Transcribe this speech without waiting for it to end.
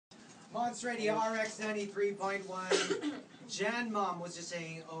Mods Radio RX 93.1. Jan Mom was just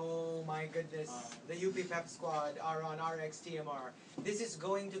saying, oh my goodness, the UP Pep Squad are on RX TMR. This is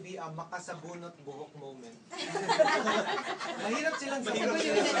going to be a makasabunot buhok moment. Mahirap silang Sabunot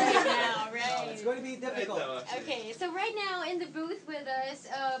right now, right? No, it's going to be difficult. Okay, so right now in the booth with us,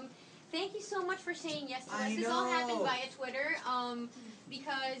 thank you so much for saying yes to us. This all happened via Twitter.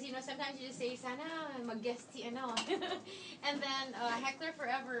 Because, you know, sometimes you just say, sana mag-guest si ano. And then Heckler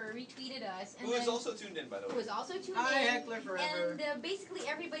Forever retweeted us. And who is also tuned in, by the way. Who was also tuned Hi, in. Heckler Forever. And basically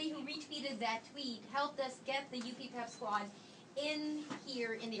everybody who retweeted that tweet helped us get the UP Pep Squad in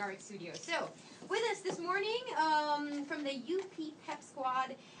here in the RX studio. So, with us this morning from the UP Pep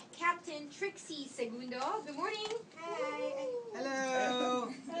Squad, Captain Trixie Segundo. Good morning. Hi.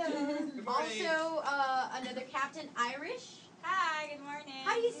 Hello. Hello. Also, another Captain Irish. Hi, good morning.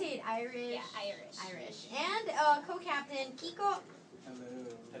 How do you say it? Irish? Yeah, Irish. Irish. And co-captain Kiko.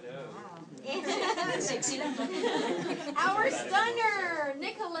 Hello. And Sexy lang. our stunner,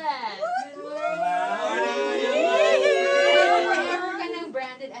 Nicolette. Forever gonna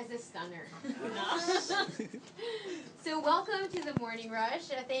brand it as a stunner. So welcome to the morning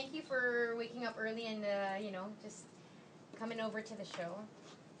rush. Thank you for waking up early and you know, just coming over to the show.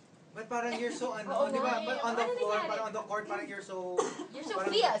 But parang you're so ano, di ba? But on the floor, parang on the court, parang you're so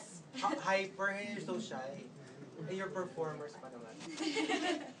fierce. Hyper, you're so shy. And you're performers pa naman.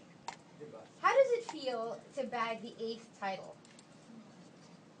 Diba? How does it feel to bag the 8th title?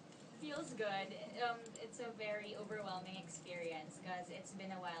 Feels good. It's a very overwhelming experience because it's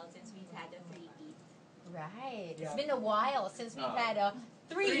been a while since we've had a three-peat. Right. Yeah. It's been a while since we've had a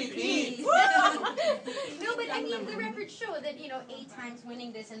three-peat. No, but I mean, the records show that, you know, 8 times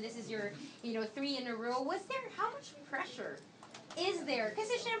winning this, and this is your, you know, 3 in a row. Was there, how much pressure is there? Because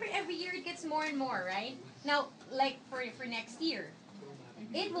every year it gets more and more, right? Now, like for next year,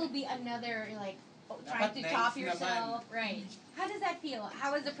 it will be another, like, trying to top yourself. Right. How does that feel?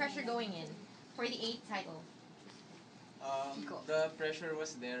 How is the pressure going in for the 8th title? The pressure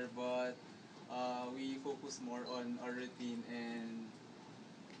was there, but we focus more on our routine and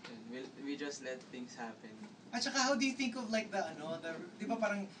we just let things happen. At saka, how do you think of like the di ba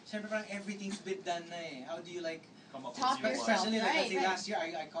parang, syempre parang everything's been done na eh. How do you like, Come up Top with yourself, especially like, let's say right. last year,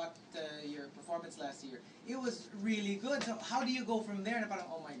 I caught your performance last year. It was really good. So how do you go from there? Na parang,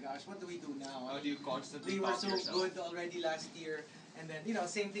 oh my gosh, what do we do now? How do you constantly We were top so yourself? good already last year. And then, you know,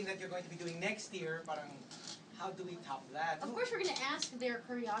 same thing that you're going to be doing next year. Parang, how do we top that? Of course, we're going to ask their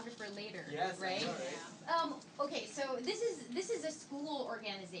choreographer later, Yes, I right? know, right? Okay, so this is a school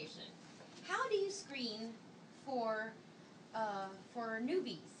organization. How do you screen for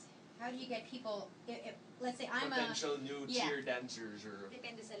newbies? How do you get people? If let's say I'm Potential new yeah. cheer dancers or...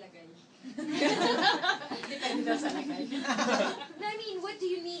 Depende sa lagay. Depende sa lagay. No, I mean, what do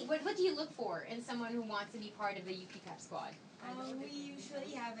you need? What do you look for in someone who wants to be part of the UP Pep Squad? We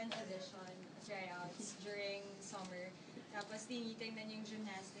usually have an audition, tryouts during summer. Tapos tinitingnan yung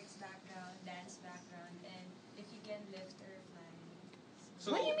gymnastics background, dance background, and if you can lift or fly.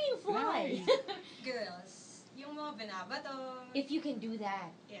 So, What do you mean fly? Girls, yung mga binabato. If you can do that.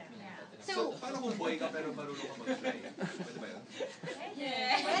 Yeah. so, paano kung boy ka pero marunong ka mag-fly? Pwede ba yun?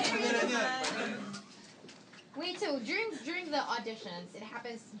 Wait, so during the auditions, it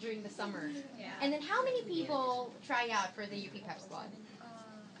happens during the summer. Yeah. And then how many people try out for the UP Pep Squad?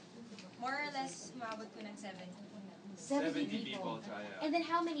 More or less, umabot ko ng 70. 70 people try out. And then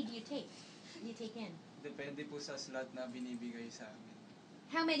how many do you take? You take in? Depende po sa slot na binibigay sa amin.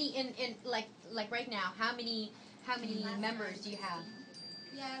 How many in like right now? How many members do you have?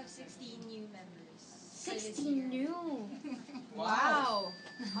 We have 16 new members. 16 new. Wow.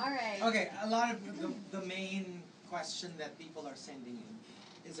 All right. Okay, a lot of the main question that people are sending in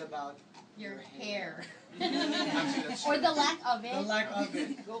is about Your hair. Actually, that's Or true. the lack of it. the lack of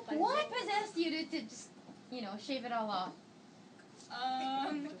it. What possessed you to just, you know, shave it all off?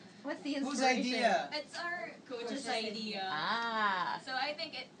 What's the Whose inspiration? idea? It's our coach's idea. Ah. So I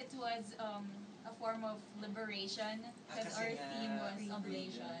think it was a form of liberation because our theme was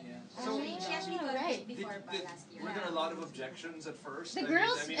oblation. So, She actually Oh, got right. it before pa last year. Were there a lot of objections at first? The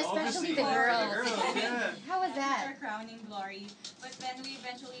girls, especially obviously, the girls. yeah. How was It's that? our crowning glory. But then we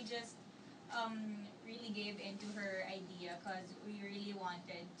eventually just really gave into her idea because we really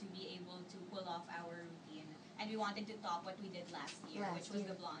wanted to be able to pull off our routine. And we wanted to top what we did last year, Last which was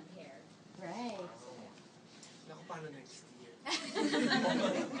year. the blonde hair. Right. Naku, paano next year?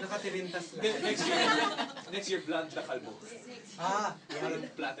 Nakatirintas lang. Next year, blonde na kalbo. Parang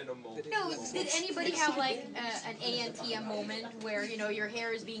platinum mo. No, did anybody have like an ANTM moment where, you know, your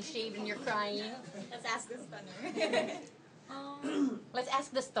hair is being shaved and you're crying? Let's ask the stunner. Let's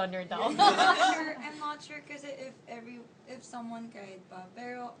ask the stunner daw. I'm not sure kasi if someone cried pa.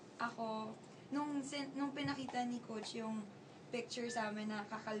 Pero ako, nung pinakita ni Coach yung picture sa amin na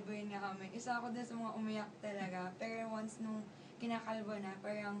kakalboyin nga kami, isa ako din sa mga umiyak talaga. Pero once nung kinakalbo na,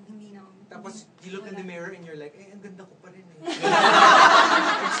 parang hindi na kami. Tapos, you look in the mirror and you're like, ang ganda ko pa rin eh.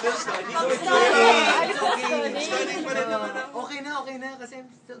 I'm still studying. It's okay. Studying pa rin naman ako. Okay na, kasi I'm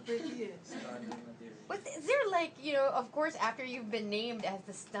still pretty eh. But is there like, of course, after you've been named as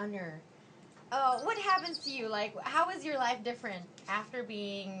the stunner, what happens to you? Like, how is your life different after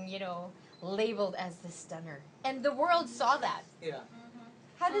being, labeled as the stunner? And the world saw that. Yeah.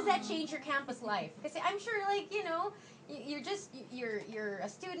 How does that change your campus life? Because I'm sure, like, you're a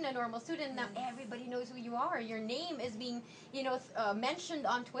student, a normal student. Now everybody knows who you are. Your name is being, mentioned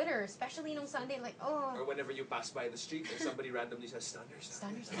on Twitter, especially on Sunday. Like, oh. Or whenever you pass by the street and somebody randomly says, Stunner.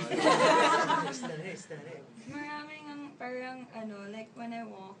 Stunner. Maraming parang like when I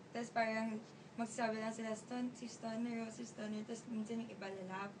walk, tas parang magsasabi lang sila, si Stunner, tas minsan yung iba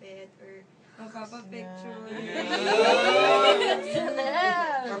lalapit or magpapapicture.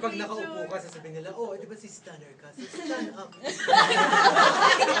 Kapag nakaupo ka, sasabihin nila, di ba si Stunner ka? So stand up.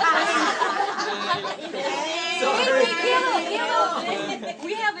 Sorry.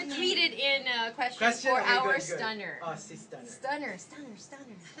 We have a tweeted in question for okay, our good. stunner. Oh, si Stunner. Stunner.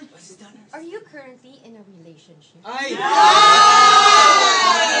 Oh, si Stunner. Are you currently in a relationship? Ay!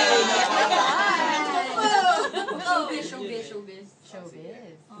 Showbiz.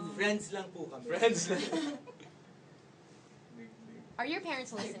 Friends lang po kami. Friends. Are your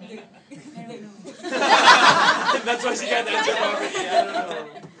parents listening? I don't know. That's why she can't answer properly. I don't know.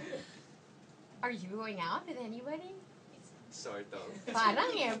 Are you going out with anybody? Sort of.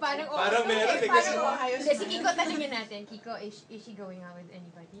 Parang Parang meron eh, kasi- Hindi, si Kiko, tanungin natin. Kiko, is she going out with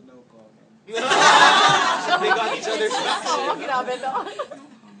anybody? No comment. They got each other's back. Oh, grabe to.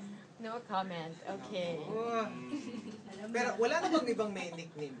 No comment. Okay. Pero wala namang ibang may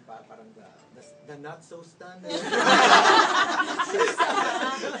nickname pa, parang the not so Stunner.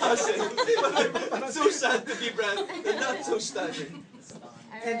 So sad to be brand. They're not so stunning.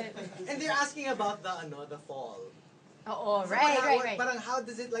 And they're asking about the fall. Oh, So right. Parang how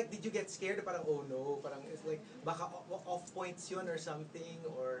does it, like, did you get scared? Parang, oh no, parang it's like, baka off points yun or something,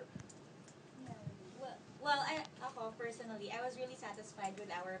 or... Well, ako personally, I was really satisfied with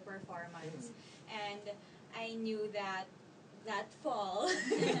our performance. And I knew that fall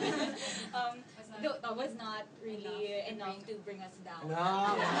was not really enough to bring us down.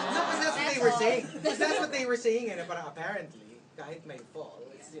 No, because that's what they were saying. Because that's what they were saying, and parang apparently, kahit may fall,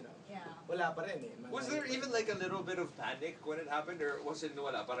 it's, wala pa rin eh. Was there even like a little bit of panic when it happened, or was it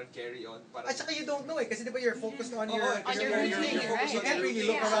wala? Parang carry on? Parang... At saka you don't know eh, kasi di ba you're focused on your on your routine, you're focused right. You can't really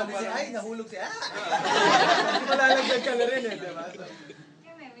look around and say, ay, nahulog siya. Yeah. Malalagdag ka na rin eh, di ba? So,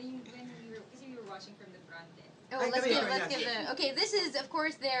 Kasi we were watching from the front eh. Oh, Ay, let's come give here, the. Okay, this is of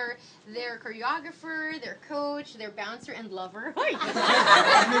course their choreographer, their coach, their bouncer and lover. Hi,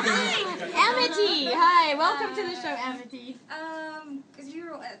 Amity. Hi, welcome to the show, Amity. Because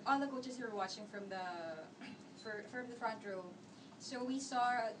all the coaches were watching from the front row. So we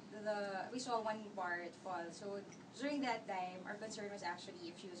saw one part fall. So during that time, our concern was actually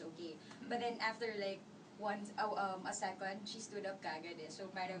if she was okay. But then after like a second, she stood up kagad eh.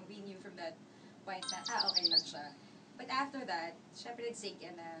 So parang we knew from that point na, okay lang siya. But after that, syempre nag-sink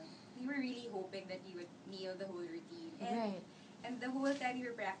in na we were really hoping that you would nail the whole routine. And the whole time we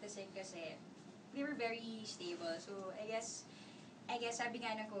were practicing kasi, they were very stable. So I guess sabi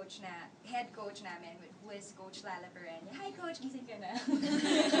nga ng coach na, head coach namin, who is Coach Lala Perenya. Hi Coach, gising ka na.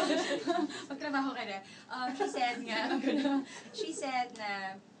 Magtrabaho ka na. She said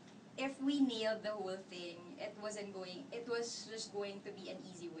na, if we nailed the whole thing, it was just going to be an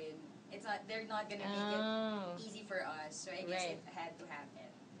easy win. They're not gonna make it easy for us. So I guess it had to happen.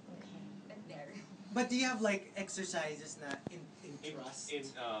 But there. but do you have like exercises na in trust?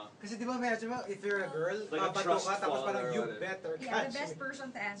 Kasi di ba if you're a girl, like a babato trust ka, tapos fall parang or you whatever. better Yeah, catch the best me.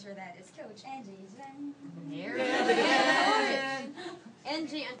 person to answer that is Coach Angie.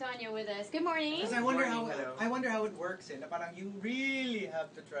 NJ Antonio with us. Good morning. Kasi I wonder how it works na parang you really have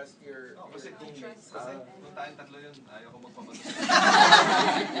to trust your Kasi teammates. kung tayong tatlo yun, ayaw ko magpapato.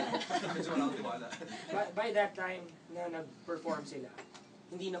 Medyo wala akong tiwala. By that time na nag-perform sila,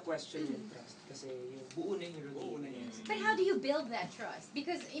 hindi na question yung trust. Kasi yung buo na yung routine. But how do you build that trust?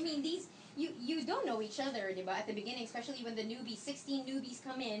 Because I mean, you don't know each other, diba? At the beginning, especially when the 16 newbies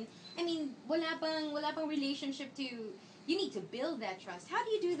come in. I mean, wala pang relationship to. You need to build that trust. How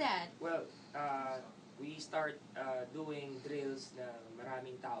do you do that? Well, we start doing drills na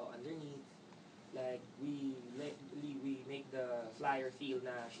maraming tao underneath. like we make the flyer feel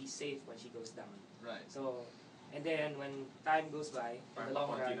na she's safe when she goes down. Right. So, and then when time goes by, in Parang the long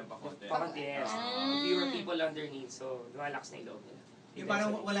pakunti run, ng pakunti. pakunti, yes. Ah. Fewer people underneath, so lumalakas na yung loob nila. Yung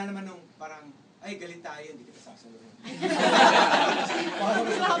parang wala naman nung parang, ay galit tayo, hindi kita sasaluhin.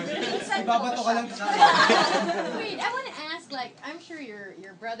 Ibabato ka lang sa Wait, I want to ask, like, I'm sure your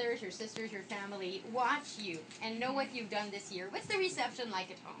brothers, your sisters, your family watch you and know what you've done this year. What's the reception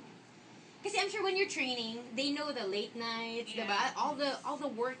like at home? Because I'm sure when you're training, they know the late nights, Yeah. diba? All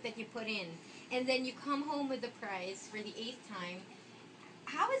the work that you put in, and then you come home with the prize for the 8th time.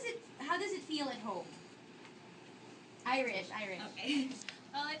 How does it feel at home? Irish. Okay.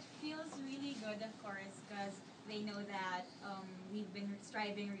 Well, it feels really good, of course, because they know that we've been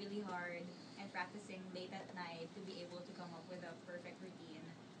striving really hard and practicing late at night to be able to come up with a perfect routine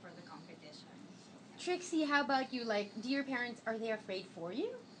for the competition. Trixie, how about you? Like, do your parents, are they afraid for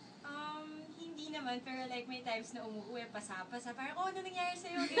you? Hindi naman, pero like may times na umuwi, pasa-pasa, parang, oh, ano nangyari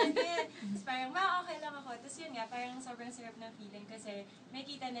sa'yo, ganyan. Tapos parang, okay lang ako. Tapos yun nga, parang sobrang sarap ng feeling kasi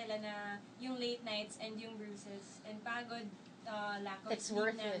makita nila na yung late nights and yung bruises and pagod, lack of It's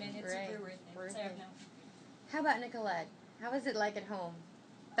sleep worth namin, it, it's right. super worth it. Worth Sarap it. ng How about Nicolette? How is it like at home?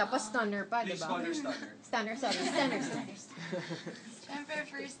 Tapos stunner pa, Please diba? call her stunner. Stunner. Siyempre,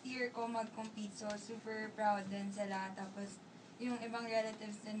 first year ko mag-compete, so super proud din sa lahat. Tapos, yung ibang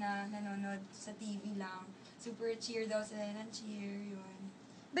relatives din na nanonood sa TV lang, super cheer daw sila ng cheer, yun.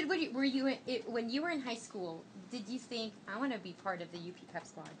 But when you were in high school, did you think, I want to be part of the UP Pep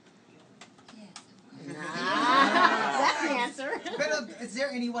Squad? Yes. That's the answer. Pero is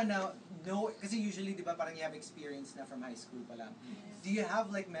there anyone now, no, kasi usually, di ba, parang you have experience na from high school pa lang. Do you have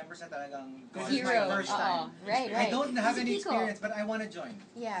like members na talagang, this is my Zero. first time? Right. I don't have Kasi any Kiko. experience, but I want to join.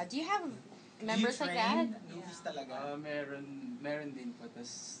 Yeah. Do you have members Do you like that? train newbies talaga? Meron din po.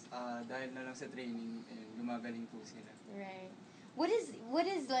 Tapos dahil na lang sa training, gumagaling po sila. Right. What is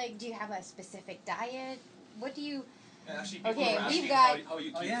like? Do you have a specific diet? What do you? Actually, Okay, people are we've asking got- how you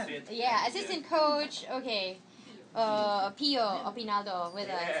Oh, keep yeah. fit. Yeah, assistant coach. Okay. Pio Opinaldo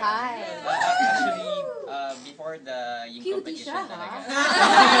with us. Hi. Actually, before yung Cutie competition siya, talaga.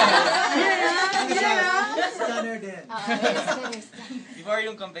 Stunner din. Before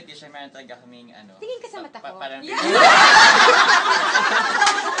yung competition, meron talaga kaming Tingin ka sa mata ko. Parang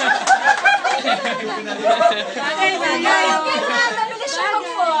Mabilis siya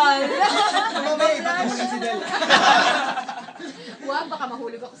mag-fall. Mamaya, iba ka muna si Del. Wag, baka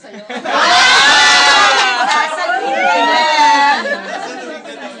mahulog ako sa'yo.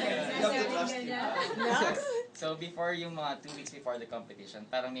 So before yung mga 2 weeks before the competition,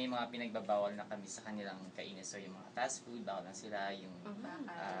 parang may mga pinagbabawal na kami sa kanilang kainin. So yung mga fast food, bawal na sila. Yung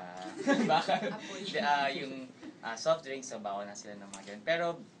yung soft drinks, so bawal na sila ng mga ganun.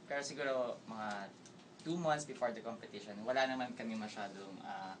 Pero siguro mga 2 months before the competition, wala naman kami masyadong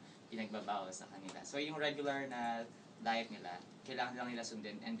pinagbabawal sa kanila. So yung regular na diet nila, kailangan lang nila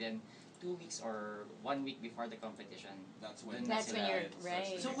sundin. And then 2 weeks or 1 week before the competition, That's when That's when you're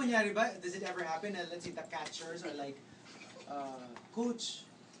right. So, kunyari ba, does it ever happen na, let's say, the catchers are like, Coach,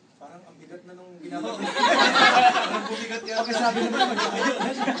 parang ang bigat na nung ginagawa ko. Parang bumigat ka. Okay, sabi naman mag-diet na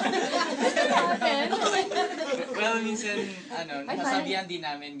siya. Well, minsan, nasabihan din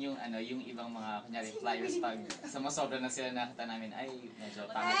namin yung ibang mga, kunyari, flyers pag sumasobra na sila nakita namin, ay, medyo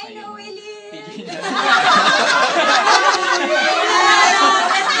pangit na yung figure niya.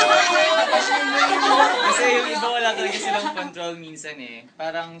 Kasi yung iba wala talaga silang control minsan eh.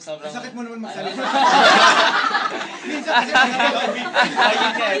 Parang sobrang... Sakit mo naman magsalita.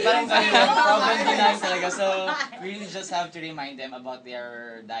 Ayun ka eh, parang problem din namin talaga. So, we really just have to remind them about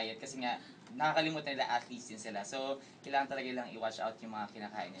their diet. Kasi nga, nakakalimutan nila athletes din sila. So, kailangan talaga lang i-watch out yung mga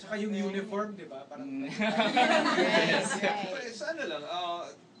kinakain nila. Tsaka yung uniform, di ba? Parang... But it's ano lang,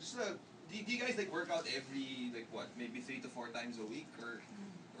 do you guys like work out every, like what, maybe 3 to 4 times a week? Or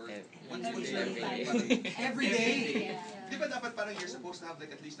once a day? Every day? Di ba dapat parang you're supposed to have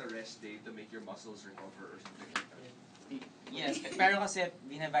like at least a rest day to make your muscles recover or something like that? Yes, pero kasi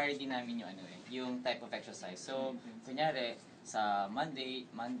binavary din namin yung type of exercise. So, kunyari, sa Monday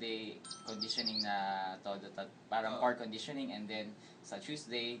conditioning na todo, parang core conditioning, and then sa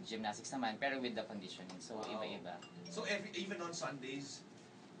Tuesday, gymnastics naman, pero with the conditioning. So, iba-iba. So even on Sundays,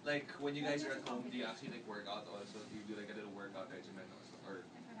 like when you guys are at home, do you actually like work out also? Do you do like a little workout regimen also? Or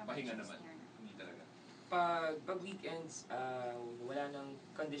pahinga naman? Hindi talaga. Pag weekends, wala nang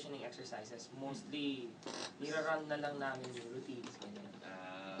conditioning exercises. Mostly, nira-run na lang namin yung routines.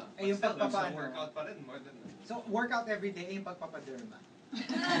 Ay, yung But still, there's some pagpapaano. workout pa rin, more than... So, workout every day, yung pagpapaderma.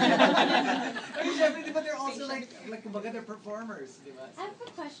 I mean, syempre, di ba, they're also like kumbaga, they're performers, di ba? I have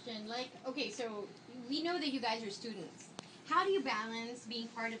a question. Like, okay, so we know that you guys are students. How do you balance being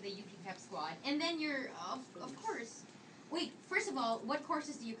part of the UP Pep Squad and then you're, of course. Wait, first of all, what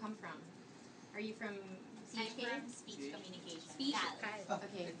courses do you come from? Are you from I'm CHK? from speech communication. Speech. Oh,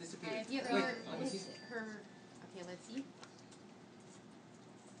 Okay. it disappeared. You, Wait, her. Okay, let's see.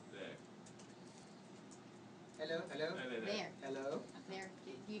 There. hello, hello, There. hello, There.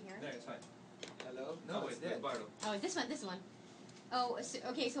 Do you hear There, it? it's fine. hello. No, No, wait, it's dead. Bardo. Oh, this one. Oh, so,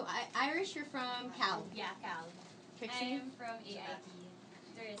 okay. So Irish, you're from Cal. Yeah, Cal. Trixie, I'm from AIT.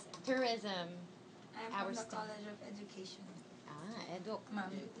 Tourism. tourism. I'm Our from the staff. College of Education. Eduk. Ma'am.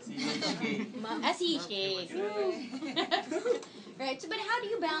 CHK. Right. So, but how do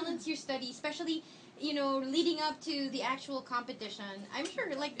you balance your study, especially, leading up to the actual competition? I'm sure,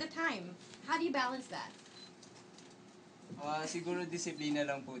 like the time. How do you balance that? Siguro disiplina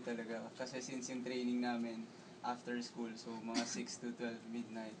lang po talaga. Kasi since yung training namin after school, so mga 6 to 12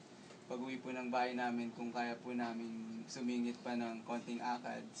 midnight. Pag uwi po ng bahay namin, kung kaya po namin sumingit pa ng konting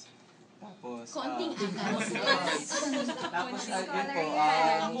akads. Tapos, Konting akads. tapos yun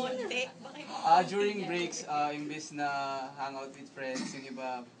po, during breaks, imbes na hangout with friends, yung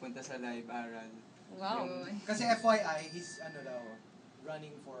iba punta sa live aral. Wow. Kasi FYI, he's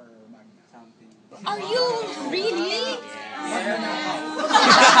running for Magna. Something. Are you really?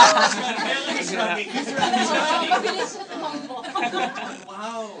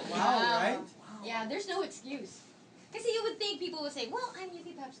 Wow, right? Yeah, there's no excuse. Kasi you would think people would say, well, I'm UP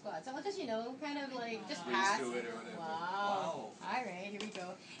Pep Squad. So I'll just, kind of like just pass. Do it or whatever. Wow. All right, here we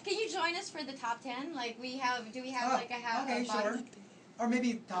go. Can you join us for the top 10? Like do we have Okay, a sure. Or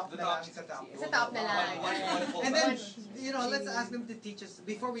maybe top The na lang top. sa top. Sa top na lang. And then, let's ask them to teach us,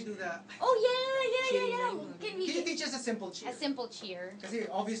 before we do that, Oh yeah. Can can you we teach us a simple cheer? a simple cheer? Kasi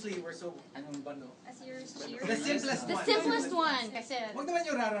obviously, we're so, bano. As your cheer. The simplest The one. simplest one. Kasi Huwag naman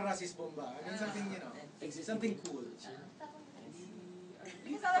yung rararasis bomba. And something, something cool.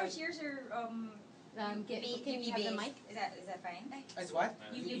 Because all our cheers are can we have the mic? Is that fine? As what?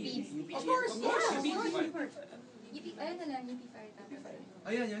 Of course. Ayun na lang, UP5.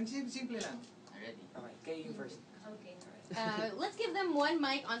 Ayun, yung simple lang. Okay, kayo yung first. Okay. Let's give them one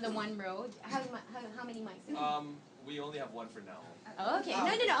mic on the one row. How many mics? We only have one for now. Okay.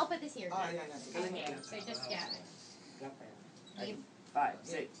 No. I'll put this here. Yeah. Okay. So just Okay. 5,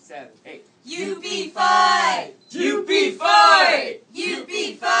 6, 7, 8. UP5! UP5!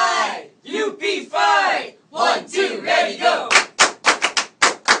 UP5! UP5! 1, 2, ready, go!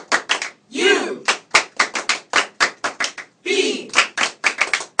 U P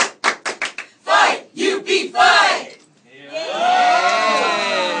Fight! UP5!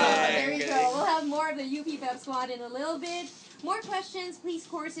 There we go. We'll have more of the UP Pep Squad in a little bit. More questions, please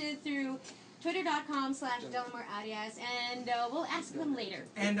course it through twitter.com/Delamar Arias, and we'll ask them later.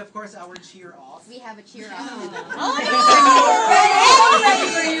 And of course, our cheer off. We have a cheer off. Oh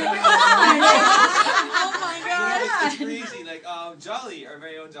my It's crazy. Like, Jolly, our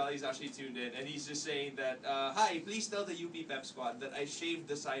very own Jolly, is actually tuned in, and he's just saying that, hi, please tell the UP Pep Squad that I shaved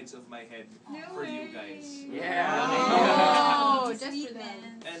the sides of my head for you guys. Yeah. Oh, just for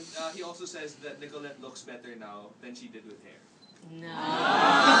them. And he also says that Nicolette looks better now than she did with hair. No.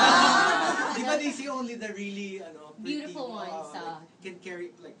 Di ba they see only the really pretty, Beautiful ones, can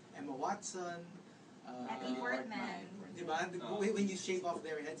carry like Emma Watson, Natalie Portman. Di ba? When you shave off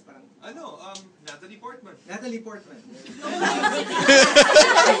their heads, parang Natalie Portman. Natalie Portman.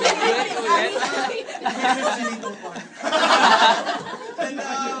 And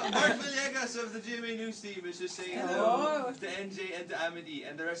Mark Villegas of the GMA News team is just saying hello to NJ and to Amity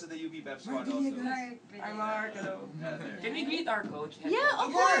and the rest of the UP Pep Squad also. Hi, Mark. Hello. There. Can we greet our coach? Yeah,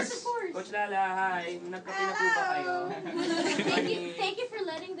 of course. Coach Lala, hi. Nagkape na po ba kayo? Thank you for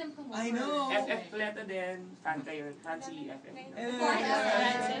letting them come over. I know. FF Pleta din. Fan kayo. Fancy FF.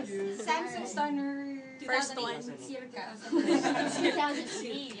 Samsung Stunner. First one. Circa.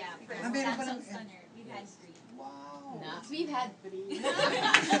 2008. Yeah, Ah, meron pa lang. Samsung Stunner. We've had 3. Wow. No, we've had 3.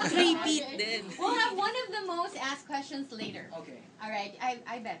 Repeat din. We'll have one of the most asked questions later. Okay. All right,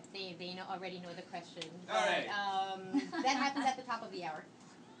 I bet they already know the question. But, All right. that happens at the top of the hour.